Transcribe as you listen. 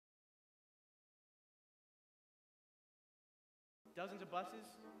Dozens of buses,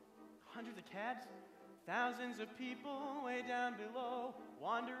 hundreds of cabs, thousands of people way down below,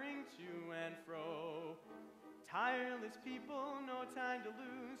 wandering to and fro. Tireless people, no time to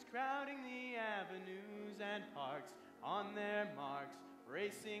lose, crowding the avenues and parks on their marks,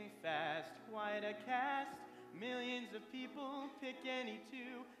 racing fast, quite a cast. Millions of people, pick any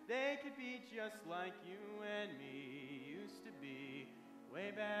two, they could be just like you and me used to be,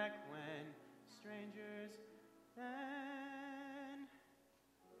 way back when, strangers then.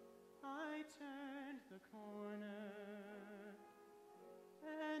 I turned the corner,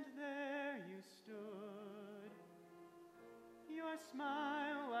 and there you stood, your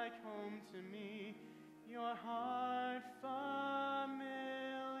smile like home to me, your heart familiar.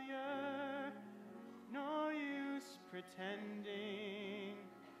 No use pretending,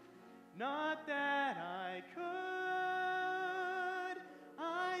 not that I could.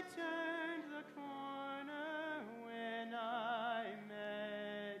 I turned the corner when I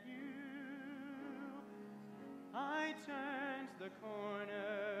met you. I turned the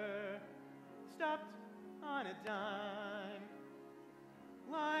corner, stopped on a dime,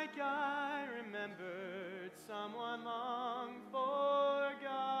 like I remembered someone long forgotten.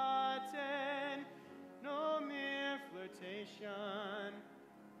 No mere flirtation,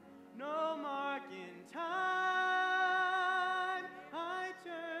 no mark in time. I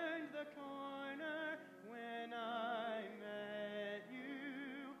turned the corner when I met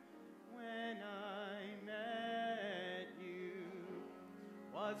you, when I met you.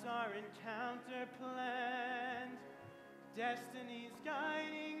 Was our encounter planned, destiny's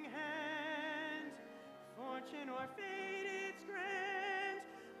guiding hand, fortune or fate, it's grand,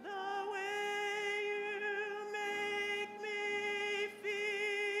 the way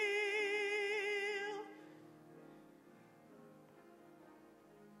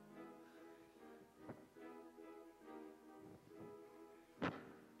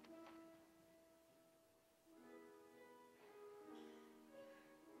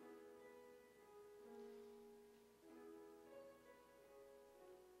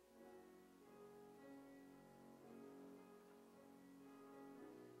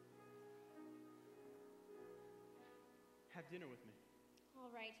have dinner with me. All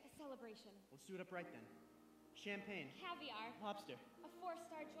right, a celebration. Let's do it upright then. Champagne. Caviar. Lobster. A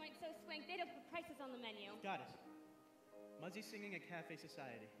 4-star joint so swank they don't put prices on the menu. Got it. Muzzy singing at Cafe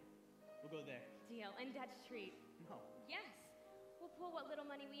Society. We'll go there. Deal. And Dutch treat. No. Yes. We'll pool what little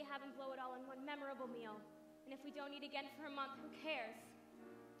money we have and blow it all in one memorable meal. And if we don't eat again for a month, who cares?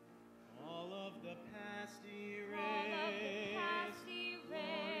 All of the past erased. All of the past erased.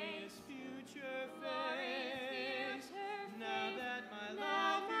 Glorious future Glorious face. future Now face. that my Now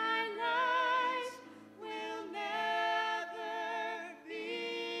love my embrace life will never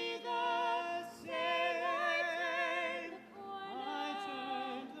be the same. I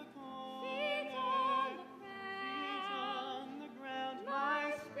turned the corner. Feet on the Feet ground. on the ground.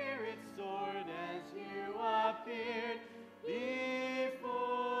 My spirit soared as you appeared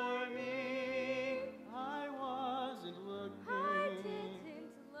before me. I wasn't looking. I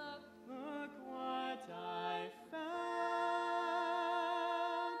didn't look. Look what I found.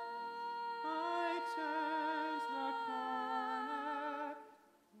 I turned the corner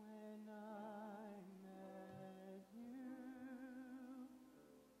when I met you.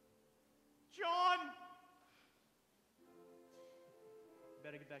 John!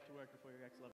 Better get back to work before your ex-lover